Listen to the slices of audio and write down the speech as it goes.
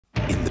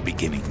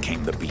beginning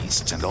came the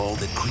beasts and all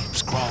that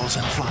creeps, crawls,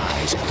 and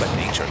flies. But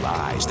nature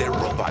lies, they're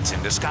robots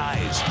in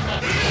disguise.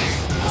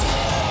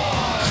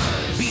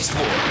 Beast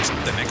Wars,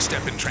 the next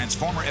step in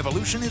Transformer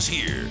evolution, is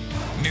here.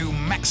 New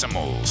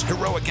Maximals,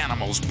 heroic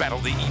animals battle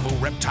the evil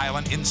reptile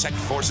and insect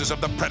forces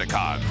of the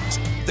Predacons.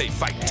 They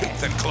fight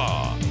tooth and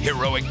claw.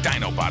 Heroic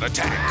Dinobot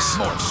attacks.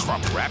 Morphs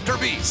from Raptor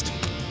Beast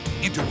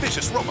into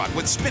vicious robot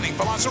with spinning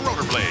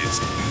Velocirotor blades.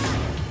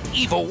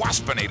 Evil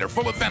Waspinator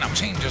full of venom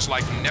changes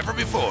like never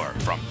before,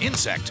 from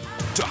insect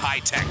to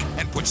high-tech,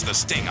 and puts the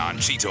sting on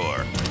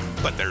Cheetor.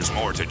 But there's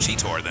more to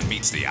Cheetor than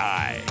meets the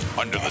eye.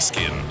 Under the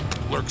skin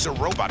lurks a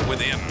robot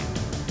within,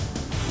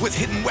 with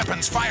hidden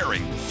weapons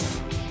firing.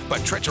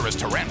 But treacherous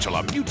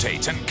Tarantula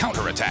mutates and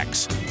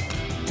counterattacks.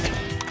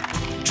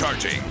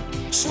 Charging,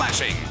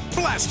 slashing,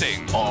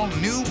 blasting, all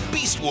new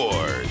Beast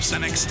Wars. The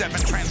next step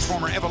in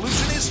Transformer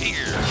evolution is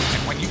here.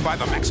 And when you buy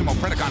the Maximal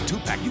Predacon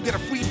 2-pack, you get a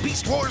free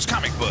Beast Wars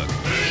comic book.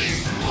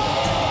 Beast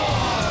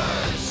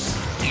Wars!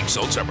 Each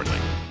sold separately.